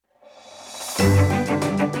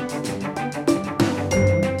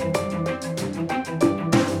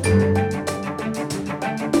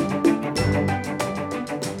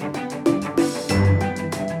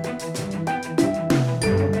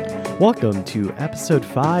Welcome to episode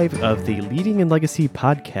 5 of the Leading in Legacy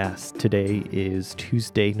podcast. Today is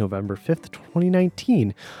Tuesday, November 5th,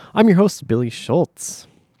 2019. I'm your host, Billy Schultz.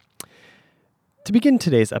 To begin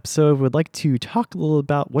today's episode, we'd like to talk a little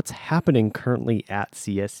about what's happening currently at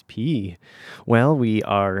CSP. Well, we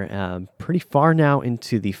are pretty far now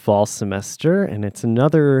into the fall semester, and it's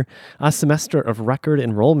another semester of record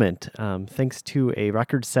enrollment. Thanks to a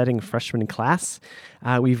record-setting freshman class,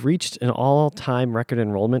 we've reached an all-time record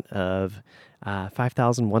enrollment of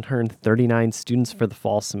 5,139 students for the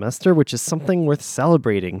fall semester, which is something worth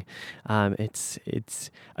celebrating. It's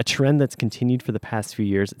a trend that's continued for the past few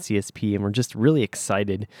years at CSP, and we're just really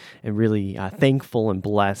excited and really thankful and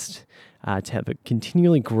blessed to have a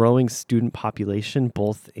continually growing student population,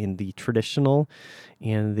 both in the traditional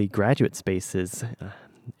and the graduate spaces.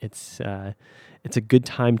 It's a good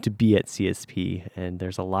time to be at CSP, and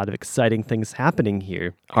there's a lot of exciting things happening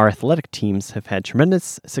here. Our athletic teams have had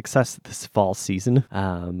tremendous success this fall season.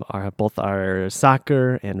 Both our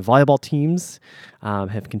soccer and volleyball teams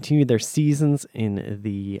have continued their seasons in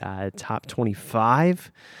the top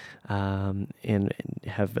 25 and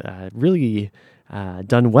have really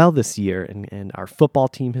done well this year, and our football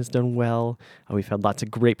team has done well. We've had lots of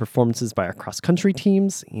great performances by our cross-country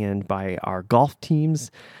teams and by our golf teams.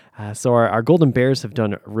 So our Golden Bears have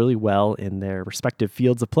done really well in their respective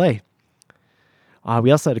fields of play.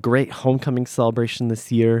 We also had a great homecoming celebration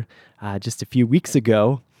this year just a few weeks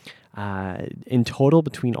ago. In total,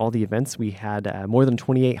 between all the events, we had more than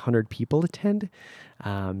 2,800 people attend.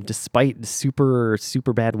 Despite the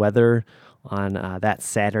super bad weather on that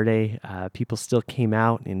Saturday, people still came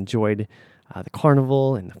out and enjoyed the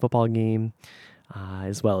carnival and the football game,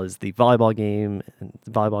 as well as the volleyball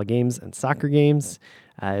games and soccer games.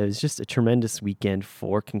 It was just a tremendous weekend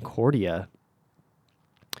for Concordia.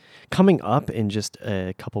 Coming up in just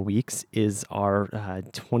a couple weeks is our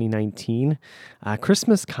 2019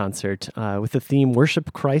 Christmas concert with the theme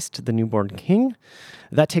Worship Christ, the Newborn King.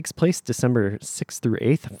 That takes place December 6th through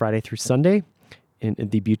 8th, Friday through Sunday, in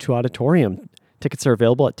the Butu Auditorium. Tickets are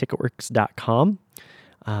available at ticketworks.com.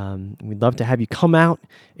 We'd love to have you come out,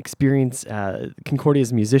 experience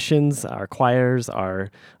Concordia's musicians, our choirs,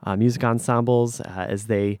 our music ensembles as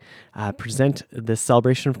they present this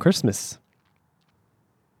celebration of Christmas.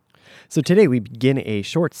 So today we begin a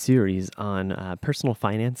short series on personal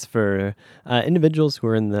finance for individuals who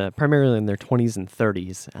are primarily in their 20s and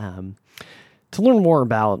 30s. To learn more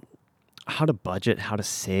about how to budget, how to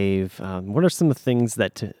save, what are some of the things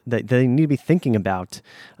that they need to be thinking about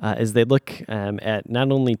as they look at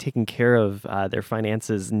not only taking care of their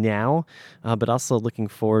finances now, but also looking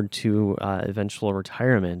forward to eventual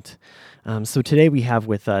retirement. So today we have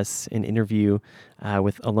with us an interview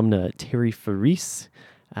with alumna Terry Faris.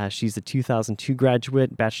 She's a 2002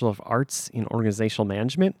 graduate, Bachelor of Arts in Organizational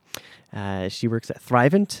Management. She works at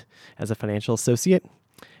Thrivent as a financial associate.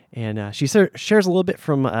 And she shares a little bit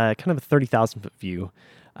from kind of a 30,000-foot view,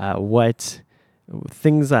 what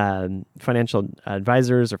things financial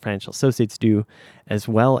advisors or financial associates do, as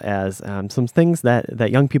well as some things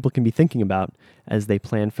that young people can be thinking about as they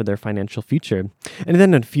plan for their financial future. And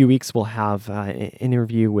then in a few weeks, we'll have an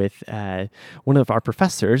interview with one of our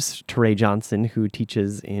professors, Teray Johnson, who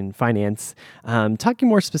teaches in finance, talking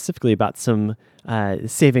more specifically about some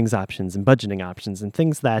savings options and budgeting options and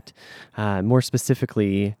things that more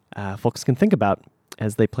specifically folks can think about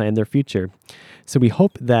as they plan their future. So we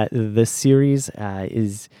hope that this series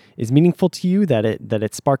is meaningful to you, that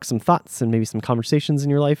it sparks some thoughts and maybe some conversations in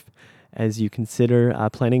your life as you consider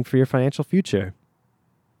planning for your financial future.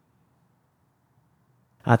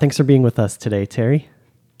 Thanks for being with us today, Terry.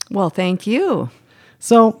 Well, thank you.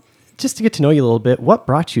 So just to get to know you a little bit, what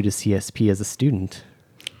brought you to CSP as a student?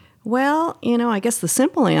 Well, I guess the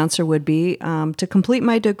simple answer would be to complete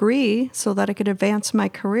my degree so that I could advance my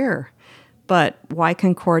career. But why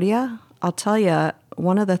Concordia? I'll tell you,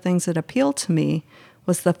 one of the things that appealed to me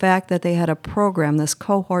was the fact that they had a program, this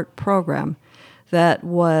cohort program, that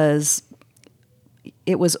was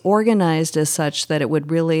organized as such that it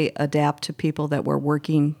would really adapt to people that were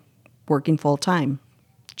working full-time,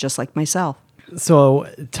 just like myself. So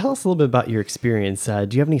tell us a little bit about your experience. Do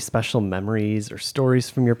you have any special memories or stories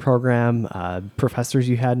from your program, professors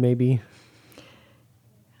you had maybe?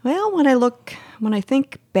 Well, when I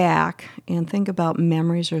think back and think about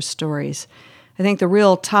memories or stories, I think the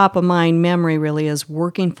real top of mind memory really is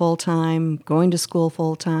working full-time, going to school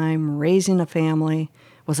full-time, raising a family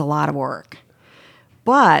was a lot of work.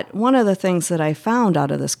 But one of the things that I found out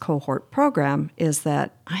of this cohort program is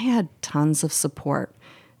that I had tons of support.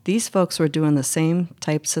 These folks were doing the same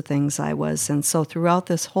types of things I was, and so throughout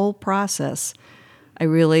this whole process, I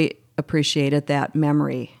really appreciated that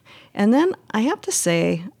memory. And then I have to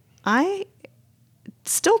say, I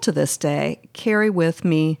still to this day carry with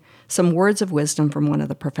me some words of wisdom from one of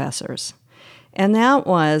the professors. And it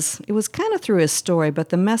was kind of through his story, but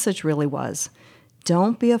the message really was,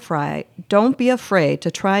 don't be afraid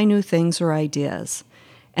to try new things or ideas.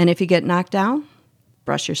 And if you get knocked down,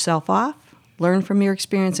 brush yourself off, learn from your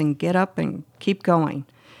experience, and get up and keep going.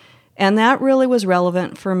 And that really was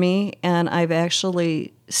relevant for me, and I've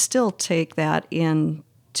actually still take that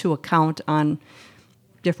into account on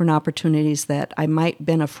different opportunities that I might have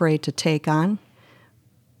been afraid to take on.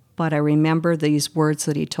 But I remember these words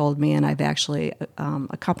that he told me, and I've actually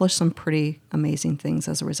accomplished some pretty amazing things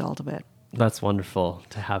as a result of it. That's wonderful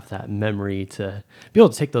to have that memory, to be able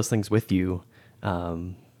to take those things with you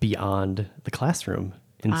beyond the classroom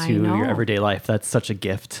into your everyday life. That's such a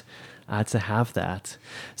gift to have that.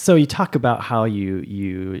 So you talk about how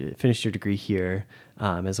you finished your degree here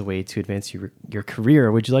as a way to advance your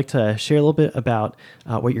career. Would you like to share a little bit about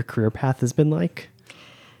what your career path has been like?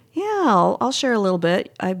 Yeah, I'll share a little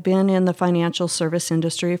bit. I've been in the financial service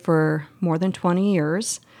industry for more than 20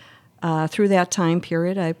 years. Through that time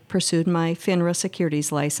period, I pursued my FINRA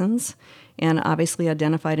securities license and obviously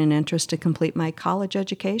identified an interest to complete my college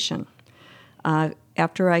education.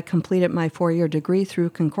 After I completed my 4-year degree through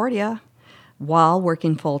Concordia, while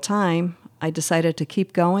working full-time, I decided to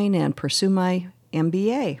keep going and pursue my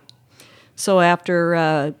MBA. So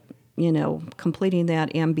after completing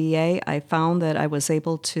that MBA, I found that I was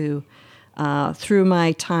able to, through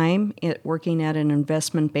my time working at an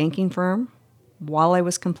investment banking firm, while I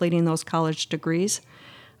was completing those college degrees,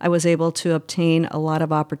 I was able to obtain a lot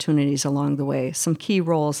of opportunities along the way, some key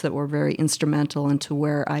roles that were very instrumental into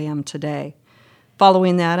where I am today.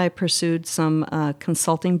 Following that, I pursued some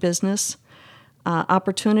consulting business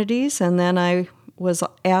opportunities, and then I was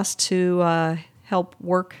asked to help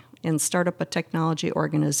work and start up a technology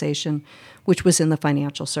organization, which was in the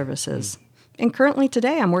financial services. And currently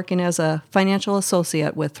today, I'm working as a financial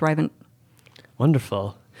associate with Thrivent.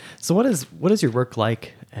 Wonderful. So what is your work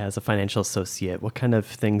like as a financial associate? What kind of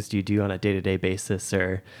things do you do on a day-to-day basis,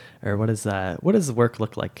 or what does the work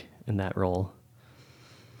look like in that role?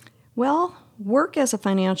 Well, work as a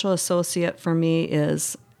financial associate for me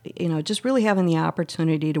is, just really having the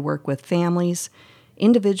opportunity to work with families,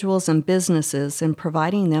 individuals, and businesses and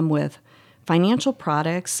providing them with financial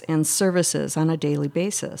products and services on a daily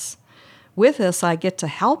basis. With this, I get to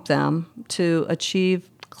help them to achieve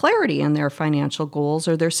clarity in their financial goals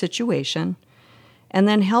or their situation, and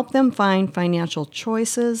then help them find financial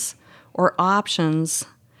choices or options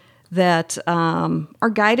that are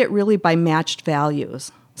guided really by matched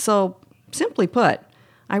values. So, simply put,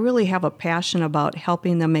 I really have a passion about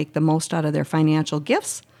helping them make the most out of their financial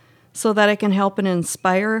gifts so that I can help and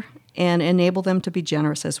inspire and enable them to be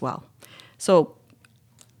generous as well. So,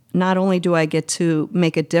 not only do I get to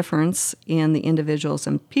make a difference in the individuals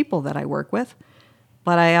and people that I work with,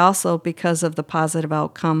 but I also, because of the positive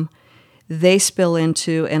outcome they spill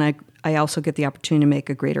into, and I also get the opportunity to make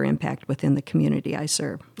a greater impact within the community I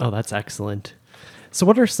serve. Oh, that's excellent. So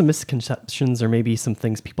what are some misconceptions or maybe some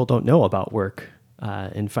things people don't know about work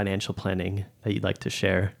in financial planning that you'd like to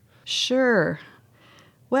share? Sure.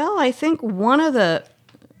 Well, I think one of the,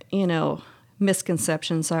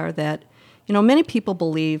 misconceptions are that, many people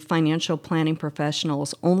believe financial planning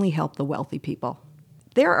professionals only help the wealthy people.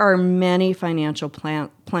 There are many financial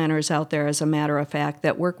planners out there, as a matter of fact,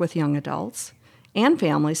 that work with young adults and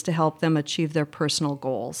families to help them achieve their personal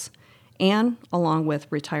goals, and along with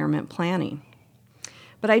retirement planning.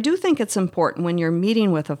 But I do think it's important when you're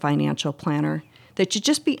meeting with a financial planner that you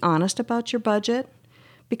just be honest about your budget,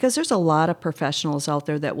 because there's a lot of professionals out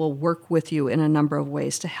there that will work with you in a number of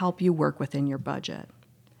ways to help you work within your budget.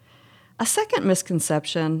 A second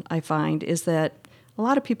misconception I find is that a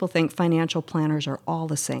lot of people think financial planners are all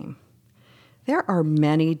the same. There are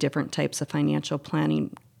many different types of financial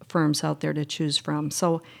planning firms out there to choose from.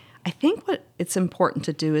 So I think what it's important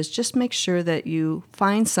to do is just make sure that you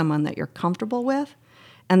find someone that you're comfortable with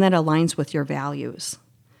and that aligns with your values.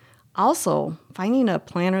 Also, finding a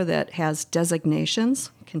planner that has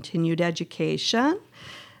designations, continued education,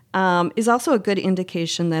 is also a good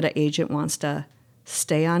indication that an agent wants to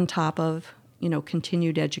stay on top of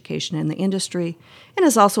continued education in the industry, and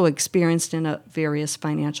is also experienced in various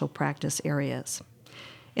financial practice areas.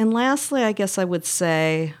 And lastly, I guess I would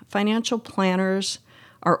say financial planners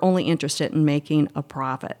are only interested in making a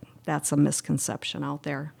profit. That's a misconception out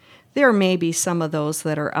there. There may be some of those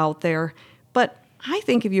that are out there, but I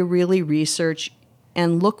think if you really research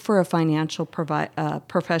and look for a financial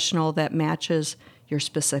professional that matches your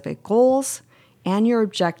specific goals and your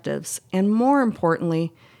objectives, and more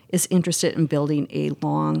importantly, is interested in building a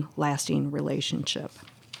long-lasting relationship.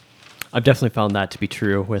 I've definitely found that to be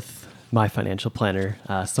true with my financial planner.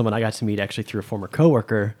 Someone I got to meet actually through a former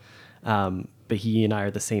coworker, but he and I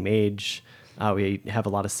are the same age. We have a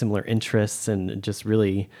lot of similar interests and just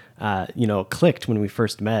really, clicked when we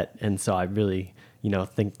first met. And so I really,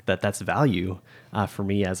 think that that's value for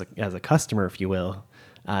me as a customer, if you will,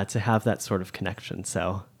 to have that sort of connection.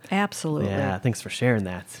 So Absolutely. yeah, thanks for sharing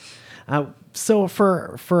that. So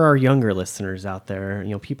for our younger listeners out there,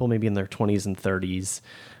 people maybe in their 20s and 30s,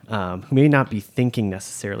 who may not be thinking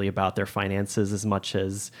necessarily about their finances as much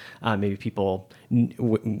as maybe people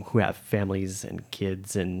who have families and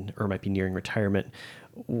kids or might be nearing retirement.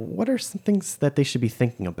 What are some things that they should be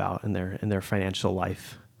thinking about in their financial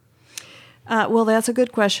life? Well, that's a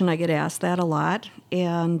good question. I get asked that a lot.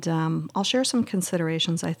 And I'll share some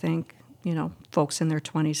considerations I think, folks in their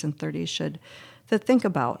 20s and 30s should to think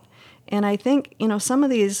about. And I think, some of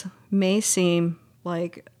these may seem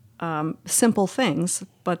like simple things,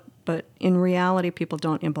 but in reality, people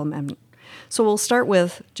don't implement. So we'll start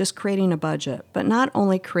with just creating a budget, but not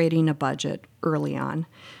only creating a budget early on,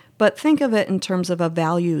 but think of it in terms of a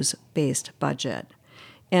values-based budget.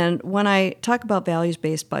 And when I talk about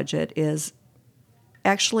values-based budget is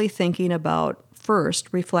actually thinking about first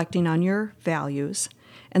reflecting on your values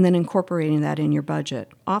and then incorporating that in your budget.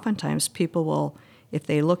 Oftentimes people will, if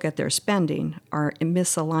they look at their spending, are in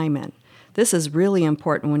misalignment. This is really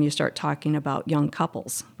important when you start talking about young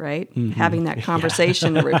couples, right? Mm-hmm. Having that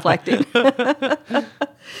conversation and reflecting.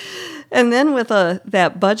 And then with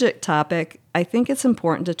that budget topic, I think it's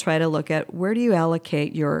important to try to look at where do you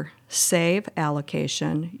allocate your save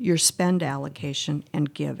allocation, your spend allocation,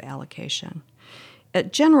 and give allocation. A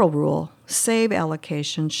general rule, save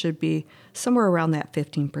allocation should be somewhere around that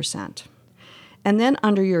 15%. And then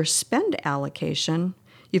under your spend allocation,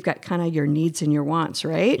 you've got kind of your needs and your wants,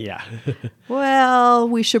 right? Yeah. Well,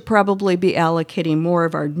 we should probably be allocating more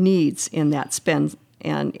of our needs in that spend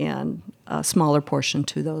and a smaller portion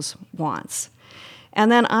to those wants. And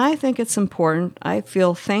then I think it's important, I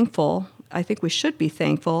feel thankful, I think we should be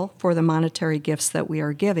thankful for the monetary gifts that we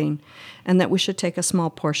are giving, and that we should take a small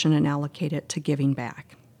portion and allocate it to giving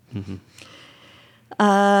back. Mm-hmm.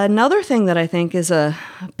 Another thing that I think is a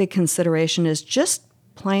big consideration is just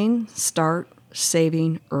plain start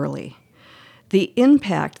saving early. The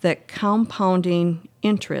impact that compounding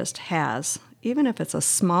interest has, even if it's a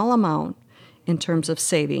small amount in terms of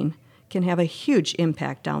saving, can have a huge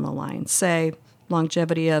impact down the line. Say,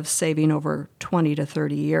 longevity of saving over 20 to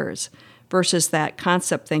 30 years versus that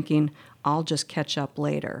concept thinking, I'll just catch up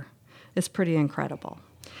later. It's pretty incredible.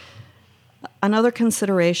 Another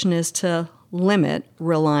consideration is to limit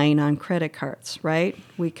relying on credit cards, right?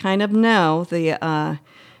 We kind of know the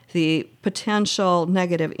potential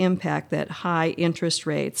negative impact that high interest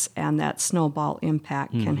rates and that snowball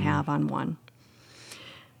impact can have on one.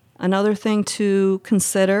 Another thing to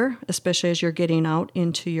consider, especially as you're getting out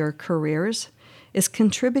into your careers, is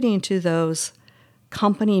contributing to those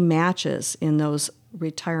company matches in those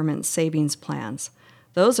retirement savings plans.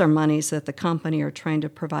 Those are monies that the company are trying to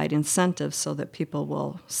provide incentives so that people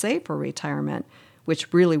will save for retirement,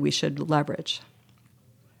 which really we should leverage.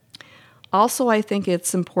 Also, I think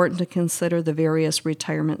it's important to consider the various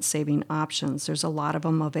retirement saving options. There's a lot of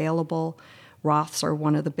them available. Roths are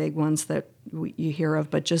one of the big ones that you hear of,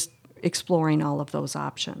 but just exploring all of those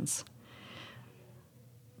options.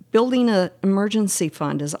 Building an emergency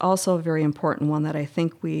fund is also a very important one that I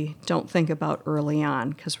think we don't think about early on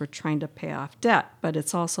because we're trying to pay off debt, but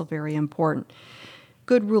it's also very important.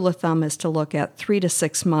 Good rule of thumb is to look at 3 to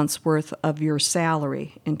 6 months worth of your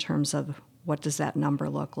salary in terms of what does that number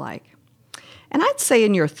look like. And I'd say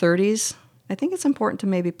in your 30s, I think it's important to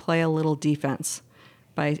maybe play a little defense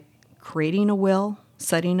by creating a will,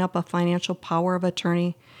 setting up a financial power of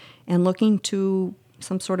attorney, and looking to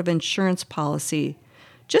some sort of insurance policy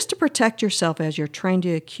just to protect yourself as you're trying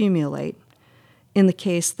to accumulate in the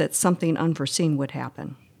case that something unforeseen would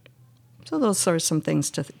happen. So those are some things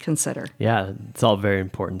to consider. Yeah, it's all very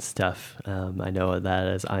important stuff. I know that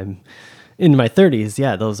as I'm in my 30s,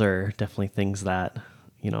 yeah, those are definitely things that,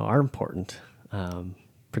 are important.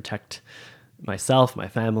 Protect myself, my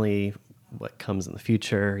family, what comes in the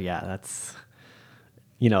future. Yeah, that's,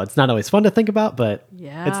 it's not always fun to think about, but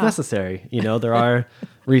it's necessary. There are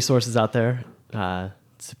resources out there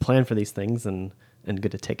to plan for these things and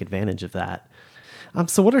good to take advantage of that.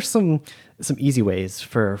 So what are some easy ways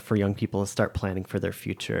for young people to start planning for their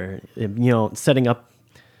future? Setting up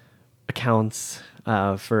accounts,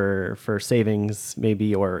 for savings,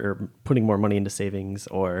 maybe, or putting more money into savings,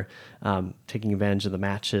 or taking advantage of the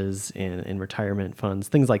matches in retirement funds,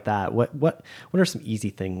 things like that. What are some easy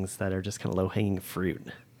things that are just kind of low hanging fruit?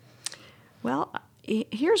 Well,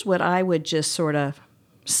 here's what I would just sort of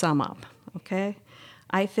sum up, okay?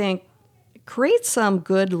 I think create some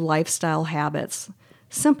good lifestyle habits.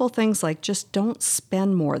 Simple things like just don't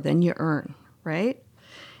spend more than you earn, right?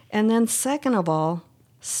 And then second of all,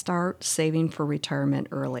 start saving for retirement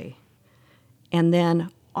early. And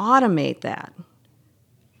then automate that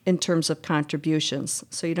in terms of contributions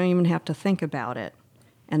so you don't even have to think about it.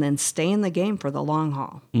 And then stay in the game for the long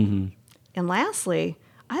haul. Mm-hmm. And lastly,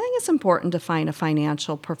 I think it's important to find a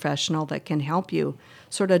financial professional that can help you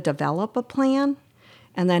sort of develop a plan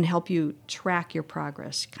and then help you track your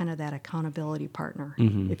progress, kind of that accountability partner,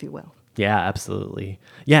 if you will. Yeah, absolutely.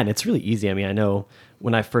 Yeah, and it's really easy. I mean, I know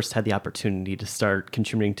when I first had the opportunity to start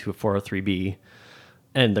contributing to a 403b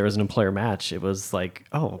and there was an employer match, it was like,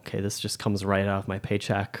 oh, okay, this just comes right out of my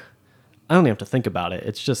paycheck. I don't even have to think about it.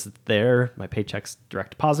 It's just there. My paycheck's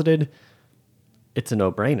direct deposited. It's a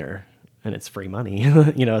no-brainer. And it's free money,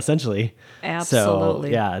 essentially. Absolutely.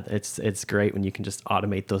 So, yeah, it's great when you can just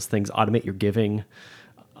automate those things, automate your giving,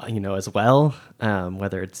 as well,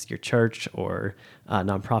 whether it's your church or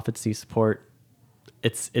nonprofits you support.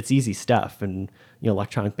 It's easy stuff, and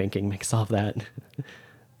electronic banking makes all of that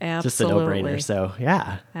just a no-brainer. So,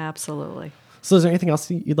 yeah. Absolutely. So is there anything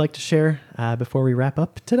else you'd like to share before we wrap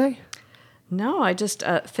up today? No, I just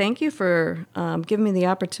thank you for giving me the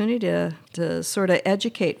opportunity to sort of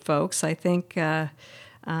educate folks. I think,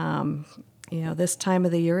 this time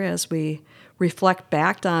of the year as we reflect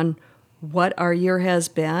back on what our year has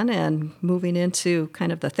been and moving into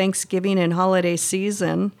kind of the Thanksgiving and holiday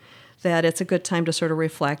season, that it's a good time to sort of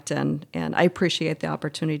reflect. And I appreciate the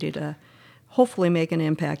opportunity to hopefully make an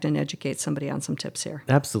impact and educate somebody on some tips here.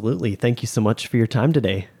 Absolutely. Thank you so much for your time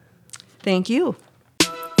today. Thank you.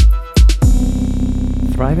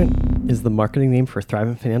 Thrivent is the marketing name for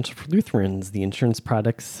Thrivent Financial for Lutherans. The insurance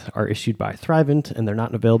products are issued by Thrivent, and they're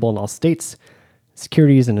not available in all states.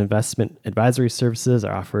 Securities and investment advisory services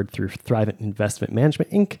are offered through Thrivent Investment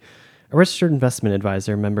Management, Inc., a registered investment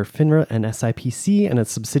advisor, member FINRA and SIPC, and a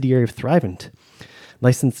subsidiary of Thrivent.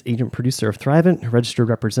 Licensed agent producer of Thrivent, registered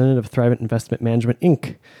representative of Thrivent Investment Management,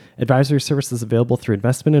 Inc. Advisory services available through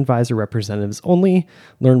investment advisor representatives only.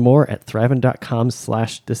 Learn more at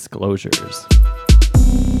thrivent.com/disclosures.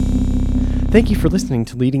 Thank you for listening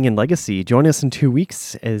to Leading in Legacy. Join us in 2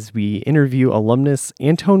 weeks as we interview alumnus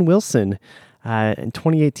Antone Wilson, a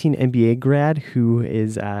 2018 MBA grad who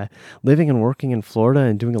is living and working in Florida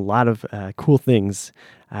and doing a lot of cool things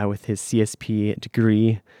with his CSP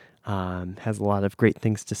degree. Has a lot of great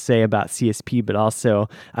things to say about CSP, but also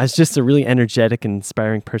is just a really energetic and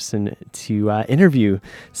inspiring person to interview.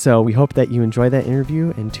 So we hope that you enjoy that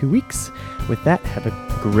interview in 2 weeks. With that, have a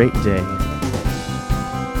great day.